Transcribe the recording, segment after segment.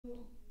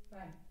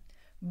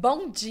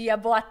Bom dia,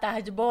 boa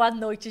tarde, boa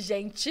noite,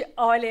 gente.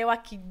 Olha, eu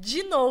aqui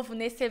de novo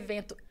nesse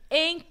evento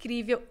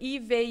incrível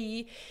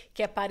IVI,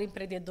 que é para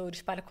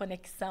empreendedores, para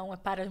conexão, é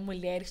para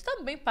mulheres,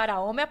 também para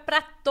homens, é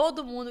para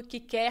todo mundo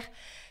que quer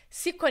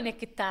se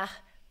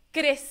conectar,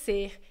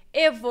 crescer,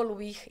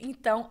 evoluir.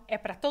 Então, é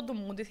para todo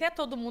mundo. E se é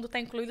todo mundo, está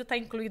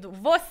incluído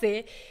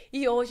você.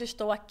 E hoje eu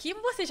estou aqui,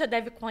 você já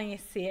deve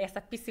conhecer essa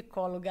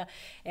psicóloga,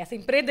 essa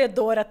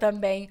empreendedora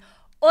também,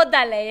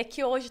 Odaléa,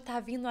 que hoje está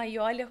vindo aí,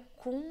 olha,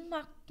 com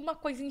uma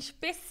coisinha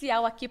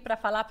especial aqui para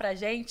falar pra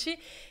gente.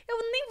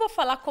 Eu nem vou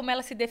falar como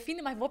ela se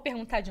define, mas vou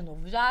perguntar de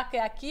novo. Já que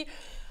é aqui,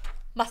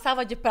 uma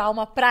salva de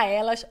palmas para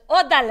elas.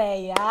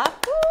 Odaléa!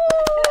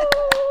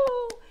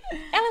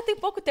 Ela tem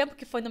pouco tempo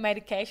que foi no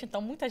Marycast,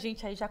 então muita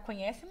gente aí já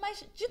conhece.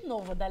 Mas, de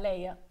novo,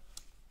 Odaléa,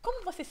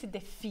 como você se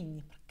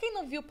define? Pra quem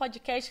não viu o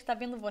podcast, que está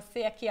vendo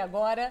você aqui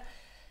agora...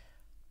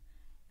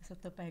 Essa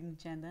tua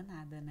perguntinha é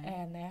danada, né?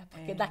 É, né?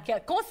 Porque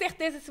daquela, com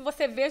certeza, se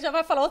você ver, já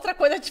vai falar outra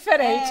coisa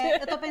diferente.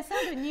 Eu tô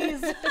pensando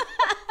nisso.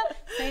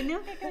 Sei nem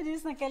o que eu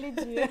disse naquele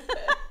dia.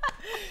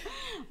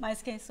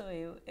 Mas quem sou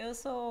eu? Eu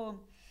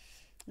sou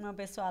uma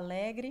pessoa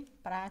alegre,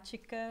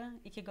 prática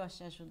e que gosta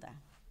de ajudar.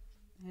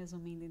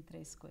 Resumindo em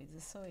 3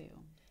 coisas, sou eu.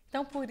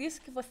 Então, por isso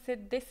que você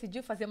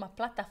decidiu fazer uma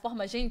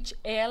plataforma. Gente,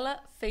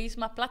 ela fez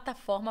uma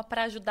plataforma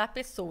para ajudar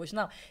pessoas.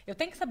 Não, eu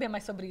tenho que saber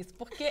mais sobre isso,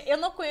 porque eu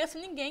não conheço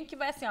ninguém que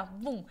vai assim, ó,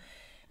 bum.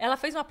 Ela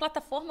fez uma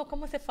plataforma,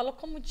 como você falou,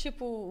 como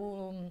tipo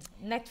o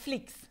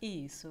Netflix.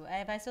 Isso,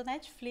 vai ser o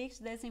Netflix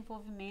de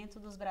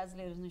desenvolvimento dos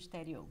brasileiros no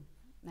exterior.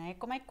 Né?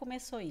 Como é que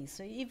começou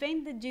isso? E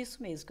vem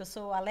disso mesmo, que eu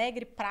sou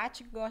alegre,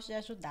 prática e gosto de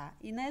ajudar.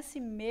 E nesse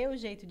meu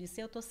jeito de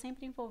ser, eu estou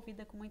sempre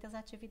envolvida com muitas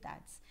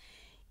atividades.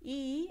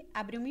 E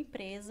abri uma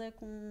empresa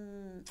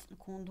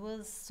com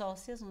 2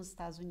 sócias nos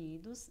Estados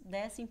Unidos.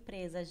 Dessa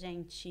empresa, a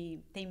gente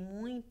tem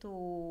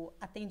muito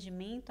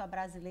atendimento a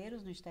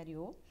brasileiros no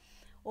exterior,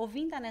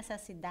 ouvindo a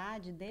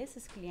necessidade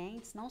desses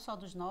clientes, não só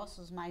dos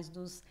nossos, mas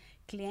dos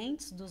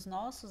clientes dos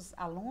nossos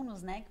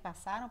alunos, né, que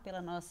passaram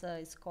pela nossa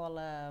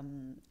escola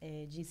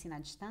de ensino à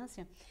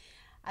distância.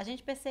 A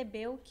gente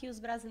percebeu que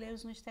os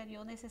brasileiros no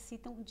exterior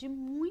necessitam de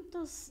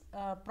muitos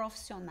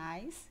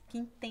profissionais que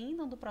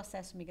entendam do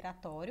processo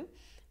migratório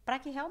para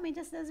que realmente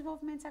esse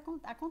desenvolvimento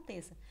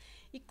aconteça.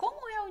 E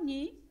como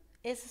reunir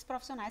esses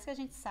profissionais que a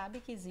gente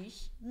sabe que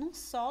existe num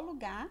só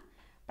lugar,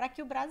 para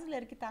que o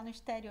brasileiro que está no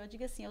exterior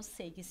diga assim, eu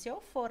sei que se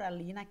eu for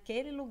ali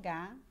naquele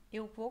lugar,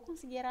 eu vou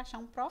conseguir achar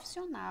um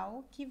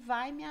profissional que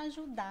vai me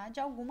ajudar de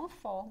alguma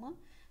forma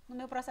no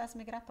meu processo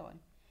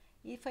migratório.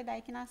 E foi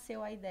daí que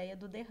nasceu a ideia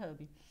do The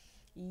Hub.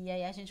 E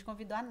aí a gente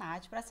convidou a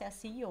Nath para ser a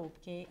CEO,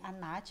 porque a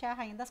Nath é a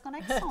rainha das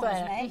conexões,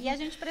 né? E a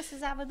gente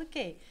precisava do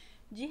quê?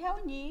 De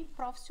reunir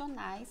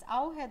profissionais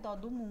ao redor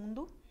do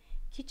mundo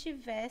que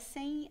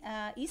tivessem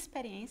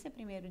experiência,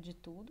 primeiro de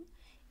tudo,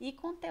 e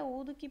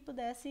conteúdo que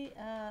pudesse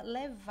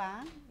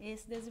levar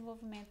esse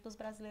desenvolvimento dos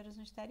brasileiros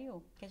no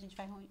exterior, que a gente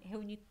vai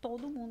reunir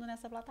todo mundo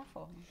nessa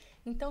plataforma.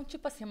 Então,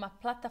 tipo assim, uma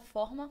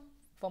plataforma,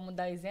 vamos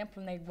dar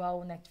exemplo, né, igual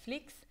o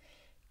Netflix,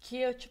 que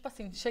eu, tipo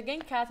assim, cheguei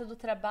em casa do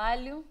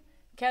trabalho,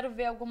 quero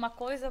ver alguma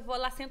coisa, vou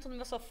lá, sento no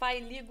meu sofá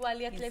e ligo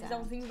ali a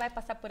televisãozinha, vai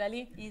passar por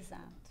ali?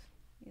 Exato,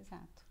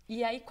 exato.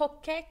 E aí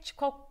qualquer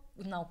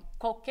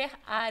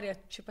área,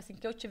 tipo assim,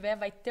 que eu tiver,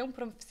 vai ter um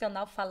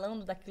profissional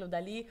falando daquilo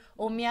dali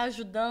ou me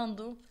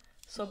ajudando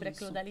sobre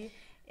aquilo dali?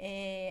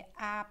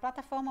 A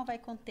plataforma vai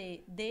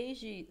conter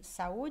desde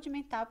saúde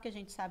mental, porque a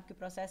gente sabe que o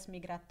processo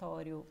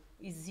migratório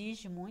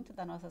exige muito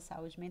da nossa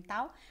saúde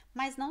mental,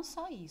 mas não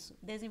só isso,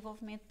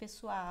 desenvolvimento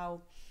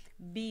pessoal,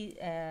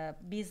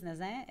 business,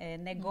 né?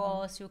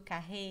 Negócio,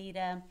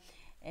 carreira,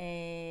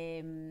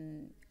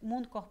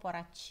 mundo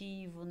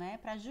corporativo, né,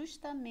 para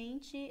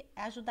justamente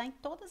ajudar em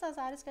todas as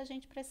áreas que a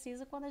gente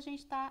precisa quando a gente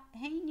está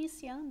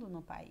reiniciando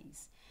no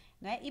país,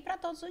 né, e para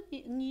todos os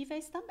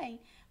níveis também,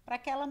 para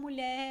aquela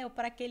mulher ou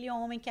para aquele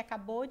homem que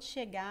acabou de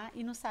chegar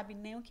e não sabe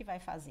nem o que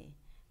vai fazer.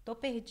 Tô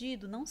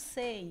perdido, não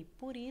sei.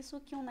 Por isso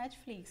que um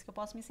Netflix, que eu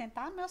posso me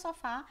sentar no meu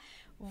sofá,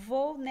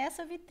 vou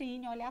nessa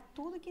vitrine, olhar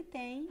tudo que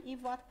tem e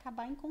vou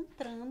acabar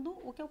encontrando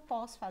o que eu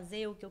posso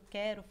fazer, o que eu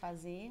quero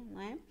fazer,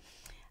 né?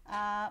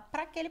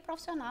 Para aquele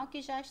profissional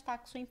que já está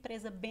com sua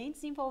empresa bem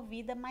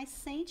desenvolvida, mas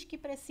sente que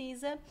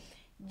precisa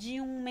de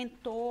um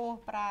mentor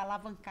para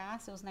alavancar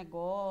seus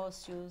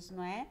negócios,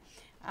 não é?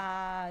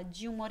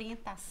 De uma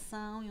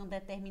orientação em uma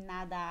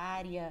determinada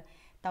área,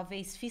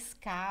 talvez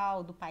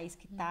fiscal do país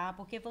que está,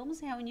 porque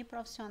vamos reunir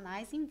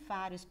profissionais em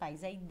vários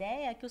países. A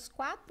ideia é que os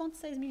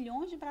 4,6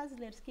 milhões de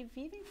brasileiros que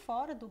vivem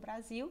fora do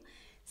Brasil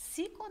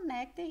se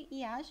conectem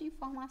e haja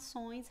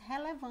informações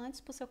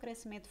relevantes para o seu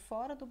crescimento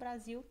fora do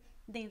Brasil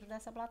dentro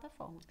dessa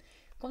plataforma.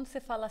 Quando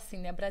você fala assim,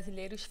 né,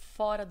 brasileiros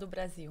fora do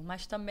Brasil,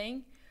 mas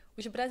também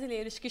os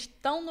brasileiros que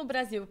estão no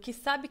Brasil, que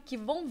sabem que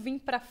vão vir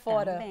para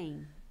fora,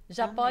 também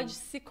pode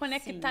se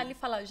conectar ali e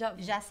falar,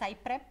 já sair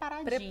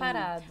preparadinho.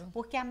 Preparado.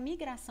 Porque a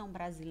migração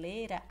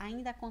brasileira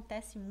ainda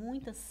acontece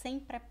muito sem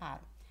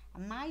preparo. A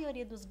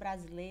maioria dos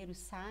brasileiros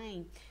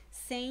saem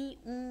sem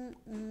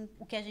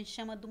o que a gente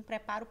chama de um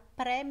preparo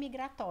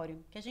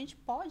pré-migratório, que a gente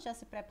pode já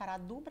se preparar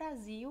do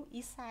Brasil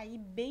e sair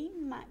bem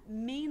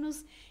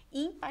menos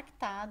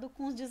impactado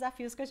com os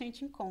desafios que a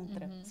gente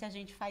encontra, se a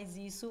gente faz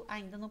isso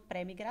ainda no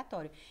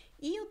pré-migratório.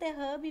 E o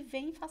The Hub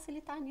vem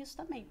facilitar nisso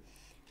também.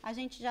 A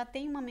gente já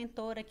tem uma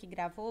mentora que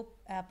gravou,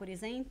 por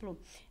exemplo,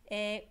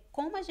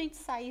 como a gente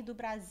sair do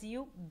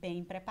Brasil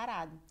bem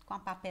preparado, com a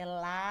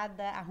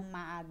papelada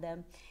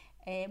arrumada.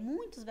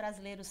 Muitos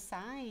brasileiros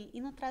saem e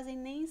não trazem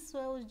nem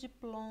seus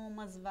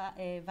diplomas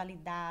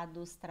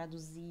validados,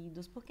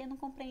 traduzidos, porque não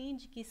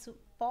compreende que isso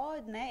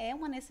pode, né, é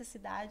uma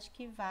necessidade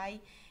que vai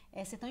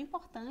ser tão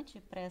importante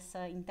para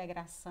essa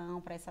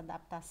integração, para essa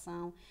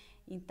adaptação.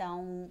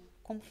 Então,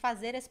 como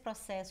fazer esse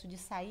processo de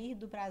sair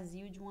do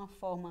Brasil de uma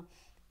forma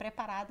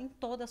preparada em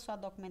toda a sua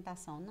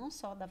documentação, não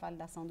só da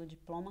validação do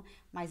diploma,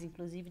 mas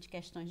inclusive de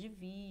questões de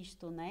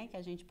visto, né, que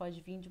a gente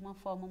pode vir de uma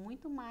forma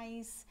muito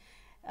mais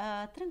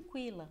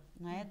tranquila,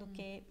 né, do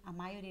que a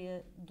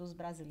maioria dos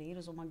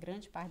brasileiros, ou uma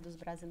grande parte dos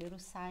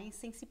brasileiros saem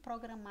sem se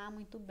programar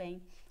muito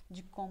bem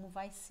de como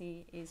vai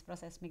ser esse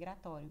processo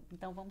migratório.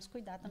 Então, vamos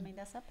cuidar também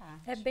dessa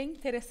parte. É bem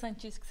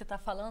interessante isso que você está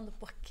falando,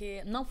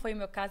 porque não foi o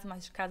meu caso,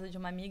 mas o caso de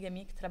uma amiga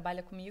minha que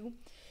trabalha comigo.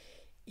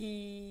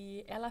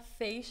 E ela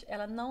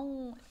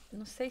não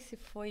sei se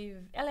foi,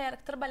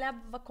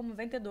 trabalhava como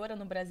vendedora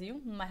no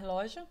Brasil, numa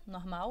loja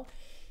normal.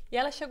 E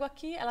ela chegou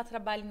aqui, ela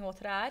trabalha em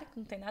outra área, que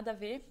não tem nada a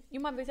ver. E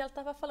uma vez ela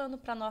estava falando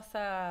para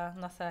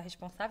nossa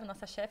responsável,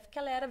 nossa chefe, que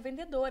ela era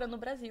vendedora no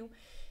Brasil.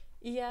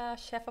 E a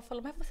chefa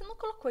falou, mas você não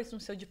colocou isso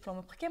no seu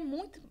diploma, porque é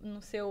muito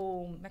no seu,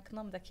 como é que é o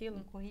nome daquilo?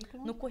 No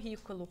currículo. No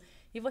currículo.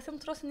 E você não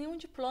trouxe nenhum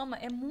diploma,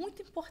 é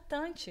muito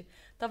importante.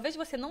 Talvez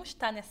você não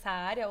está nessa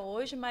área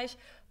hoje, mas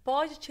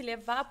pode te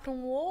levar para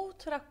uma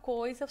outra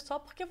coisa só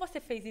porque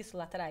você fez isso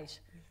lá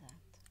atrás.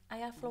 Exato.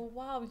 Aí ela falou,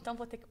 uau, então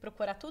vou ter que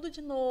procurar tudo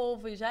de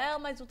novo, e já é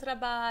mais um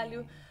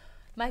trabalho.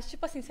 Mas,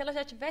 tipo assim, se ela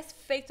já tivesse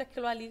feito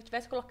aquilo ali,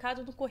 tivesse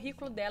colocado no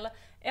currículo dela,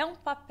 é um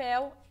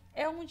papel,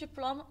 é um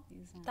diploma,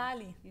 tá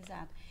ali.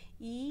 Exato.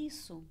 E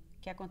isso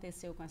que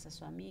aconteceu com essa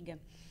sua amiga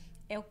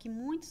é o que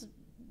muitos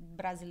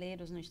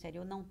brasileiros no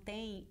exterior não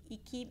têm e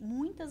que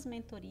muitas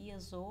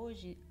mentorias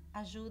hoje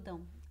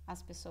ajudam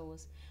as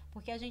pessoas,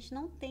 porque a gente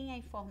não tem a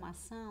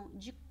informação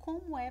de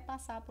como é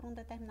passar por um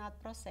determinado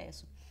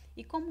processo.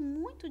 E como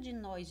muito de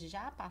nós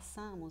já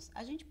passamos,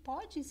 a gente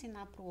pode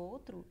ensinar para o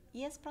outro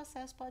e esse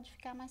processo pode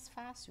ficar mais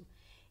fácil.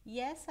 E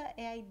essa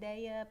é a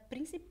ideia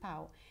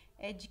principal,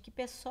 é de que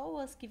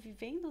pessoas que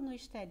vivendo no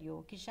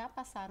exterior, que já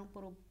passaram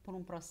por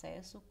um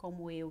processo,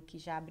 como eu, que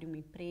já abri uma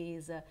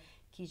empresa,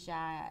 que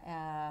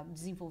já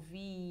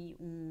desenvolvi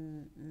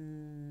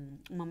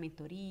uma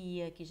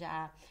mentoria, que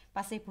já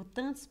passei por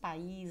tantos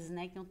países,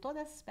 né, que tenho toda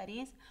essa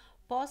experiência,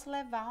 posso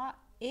levar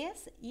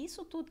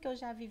isso tudo que eu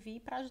já vivi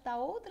para ajudar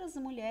outras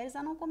mulheres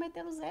a não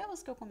cometer os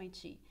erros que eu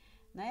cometi.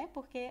 Né?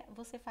 Porque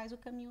você faz o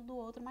caminho do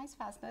outro mais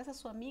fácil. Então, essa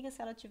sua amiga, se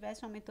ela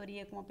tivesse uma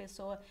mentoria com uma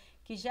pessoa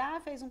que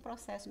já fez um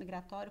processo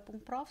migratório, com um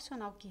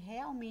profissional que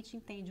realmente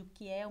entende o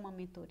que é uma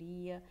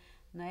mentoria,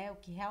 né? O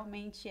que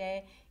realmente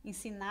é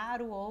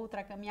ensinar o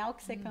outro a caminhar o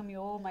que você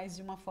caminhou, mas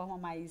de uma forma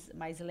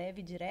mais leve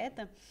e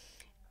direta,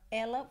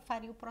 ela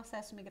faria o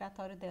processo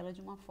migratório dela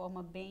de uma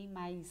forma bem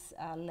mais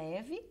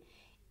leve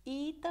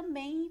e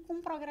também com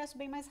um progresso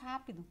bem mais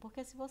rápido,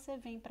 porque se você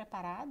vem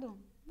preparado,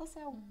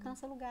 você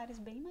alcança lugares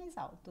bem mais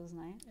altos,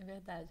 né? É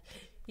verdade.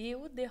 E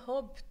o The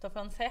Hub, tô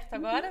falando certo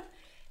agora?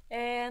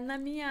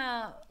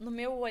 No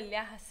meu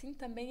olhar, assim,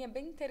 também é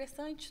bem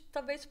interessante,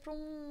 talvez para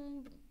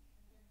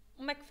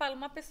como é que fala?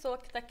 Uma pessoa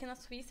que está aqui na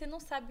Suíça e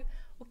não sabe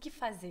o que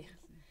fazer.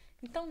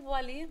 Então, vou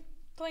ali,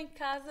 estou em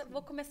casa,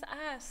 vou começar,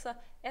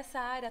 essa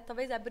área,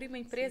 talvez abrir uma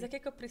empresa, o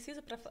que eu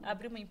preciso para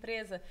abrir uma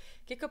empresa?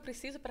 O que eu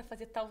preciso para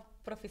fazer tal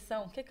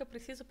profissão? O que eu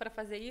preciso para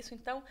fazer isso?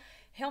 Então,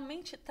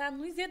 realmente está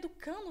nos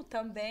educando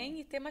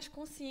também e ter mais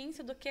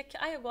consciência do que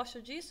eu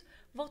gosto disso,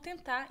 vou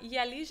tentar. E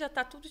ali já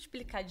está tudo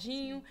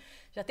explicadinho,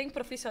 já tem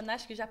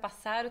profissionais que já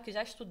passaram, que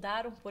já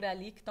estudaram por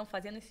ali, que estão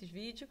fazendo esses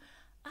vídeos.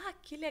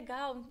 Que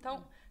legal!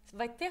 Então,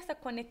 vai ter essa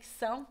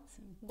conexão,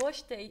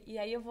 gostei, e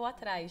aí eu vou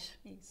atrás.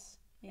 Isso.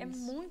 É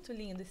muito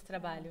lindo esse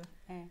trabalho.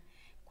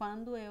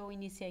 Quando eu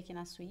iniciei aqui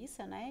na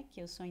Suíça, né,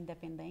 que eu sou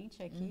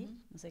independente aqui,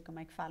 não sei como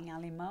é que fala em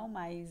alemão,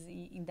 mas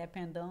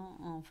independent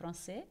en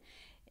français,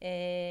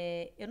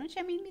 eu não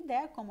tinha a mínima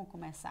ideia como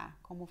começar,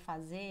 como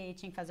fazer,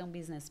 tinha que fazer um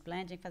business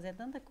plan, tinha que fazer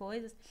tanta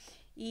coisa.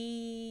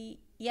 E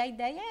a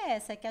ideia é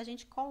essa, é que a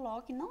gente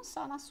coloque não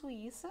só na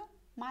Suíça,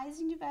 mas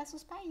em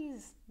diversos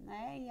países,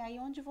 né? E aí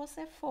onde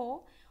você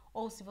for,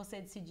 ou se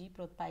você decidir ir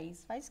para outro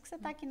país, faz que você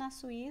está aqui na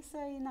Suíça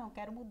e não,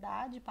 quero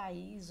mudar de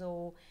país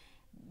ou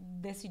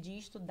decidir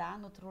estudar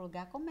em outro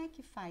lugar, como é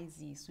que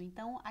faz isso?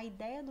 Então, a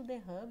ideia do The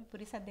Hub,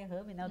 por isso é The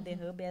Hub, né? O The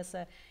Hub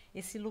é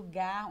esse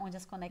lugar onde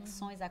as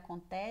conexões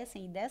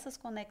acontecem e dessas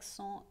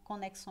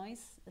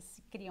conexões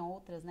se criam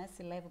outras, né?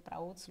 Se levam para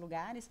outros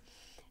lugares,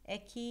 é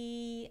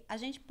que a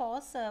gente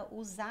possa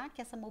usar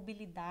que essa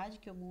mobilidade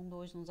que o mundo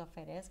hoje nos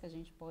oferece, que a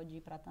gente pode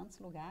ir para tantos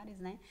lugares,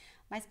 né?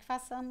 Mas que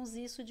façamos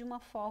isso de uma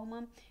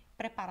forma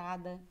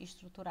preparada,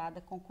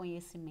 estruturada, com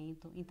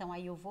conhecimento. Então,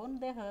 aí eu vou no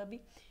The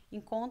Hub,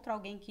 encontro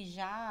alguém que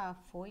já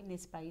foi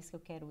nesse país que eu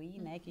quero ir,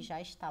 né, que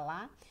já está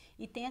lá,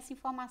 e tem essa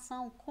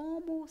informação,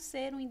 como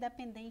ser um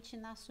independente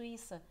na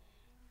Suíça.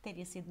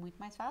 Teria sido muito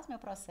mais fácil meu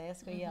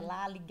processo, eu ia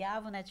lá,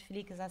 ligava o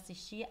Netflix,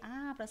 assistia,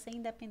 para ser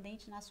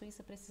independente na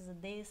Suíça precisa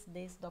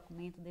desse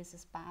documento,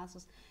 desses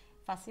passos,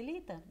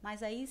 facilita.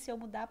 Mas aí, se eu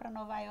mudar para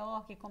Nova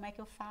York, como é que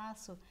eu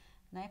faço?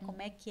 Né?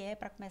 Como é que é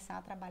para começar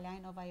a trabalhar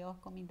em Nova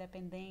York como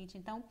independente?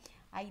 Então,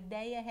 a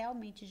ideia é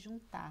realmente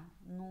juntar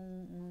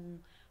num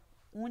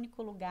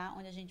único lugar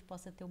onde a gente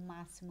possa ter o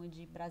máximo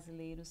de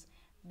brasileiros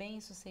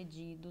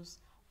bem-sucedidos,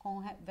 com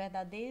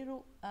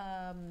verdadeiro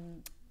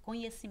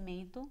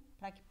conhecimento,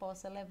 para que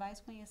possa levar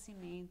esse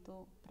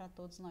conhecimento para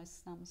todos nós que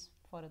estamos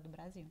fora do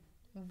Brasil.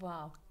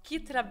 Uau,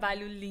 que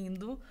trabalho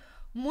lindo!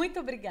 Muito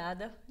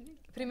obrigada.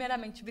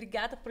 Primeiramente,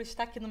 obrigada por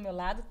estar aqui no meu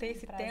lado, ter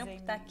esse tempo,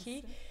 estar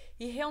aqui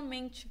e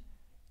realmente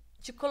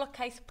de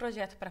colocar esse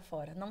projeto para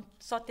fora, não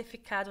só ter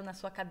ficado na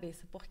sua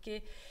cabeça,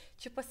 porque,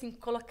 tipo assim,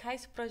 colocar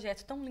esse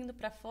projeto tão lindo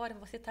para fora,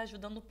 você está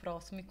ajudando o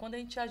próximo, e quando a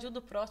gente ajuda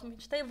o próximo, a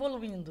gente está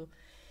evoluindo.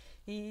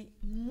 E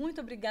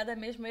muito obrigada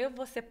mesmo, eu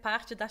vou ser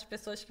parte das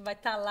pessoas que vai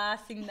estar lá,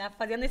 assim, né,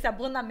 fazendo esse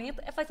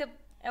abonamento,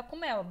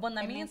 como é o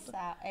abonamento?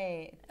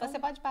 Você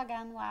pode pagar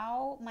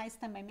anual, mas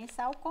também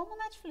mensal, como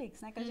Netflix,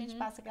 né? Que a gente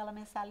passa aquela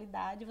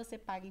mensalidade, você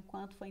paga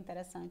enquanto for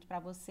interessante para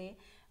você.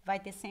 Vai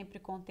ter sempre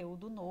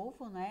conteúdo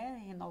novo,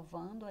 né?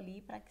 Renovando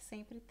ali para que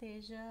sempre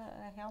esteja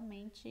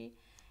realmente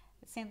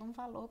sendo um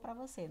valor para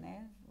você,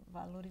 né?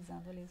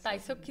 Valorizando ali. Tá, e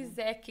se eu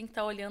quiser, quem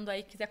está olhando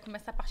aí, quiser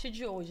começar a partir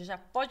de hoje, já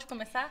pode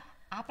começar?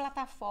 A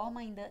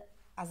plataforma ainda,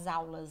 as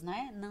aulas,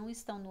 né? Não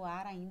estão no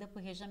ar ainda,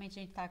 porque geralmente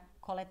a gente está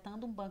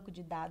coletando um banco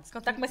de dados. Então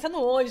está começando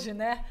hoje,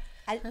 né?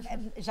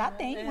 Já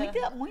tem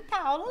muita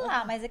aula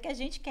lá, mas é que a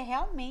gente quer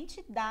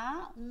realmente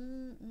dar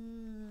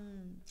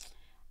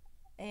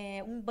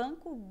um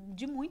banco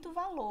de muito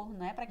valor,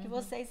 né? Para que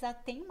vocês já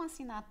tenham uma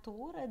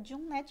assinatura de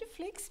um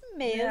Netflix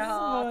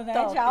mesmo,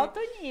 né? De alto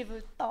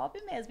nível, top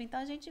mesmo. Então,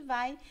 a gente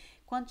vai,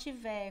 quando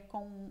tiver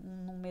com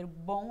um número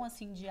bom,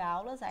 assim, de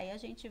aulas, aí a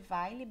gente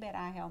vai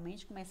liberar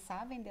realmente,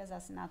 começar a vender as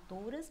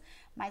assinaturas,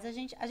 mas a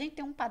gente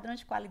tem um padrão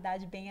de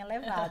qualidade bem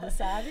elevado,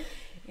 sabe?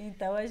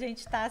 Então, a gente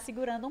está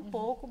segurando um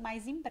pouco,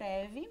 mas em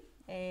breve,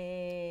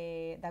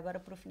 da agora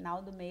para o final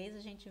do mês,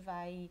 a gente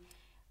vai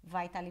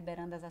estar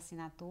liberando as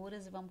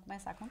assinaturas e vamos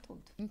começar com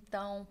tudo.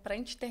 Então, para a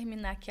gente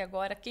terminar aqui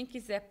agora, quem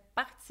quiser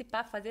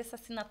participar, fazer essa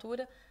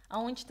assinatura,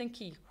 aonde tem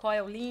que ir? Qual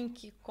é o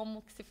link?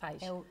 Como que se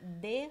faz? É o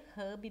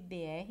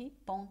thehubbr.com.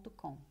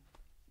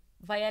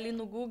 Vai ali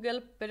no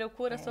Google,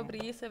 procura sobre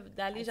isso,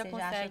 dali aí já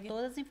consegue. Já acha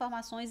todas as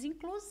informações,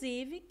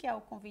 inclusive, que é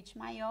o convite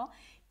maior,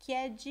 que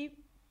é de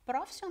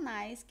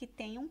profissionais que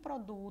têm um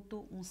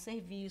produto, um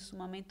serviço,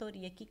 uma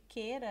mentoria que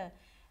queira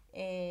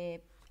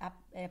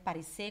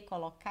aparecer,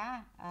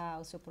 colocar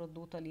o seu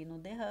produto ali no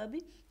The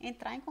Hub,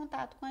 entrar em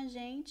contato com a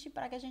gente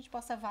para que a gente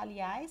possa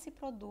avaliar esse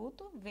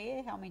produto,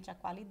 ver realmente a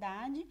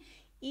qualidade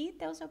e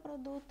ter o seu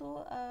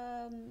produto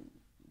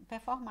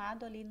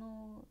performado ali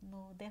no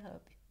The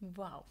Hub.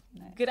 Uau!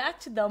 Né?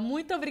 Gratidão,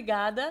 muito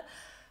obrigada.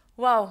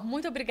 Uau,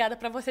 muito obrigada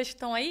para vocês que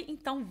estão aí.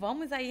 Então,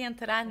 vamos aí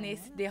entrar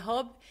nesse The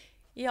Hub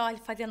e, olha,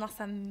 fazer a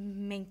nossa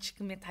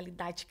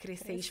mentalidade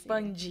crescer,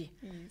 expandir.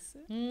 Isso.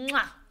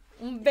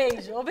 Um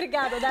beijo.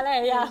 Obrigada,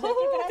 Odaléa. Eu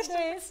que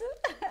agradeço.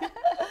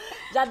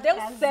 Já deu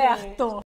certo.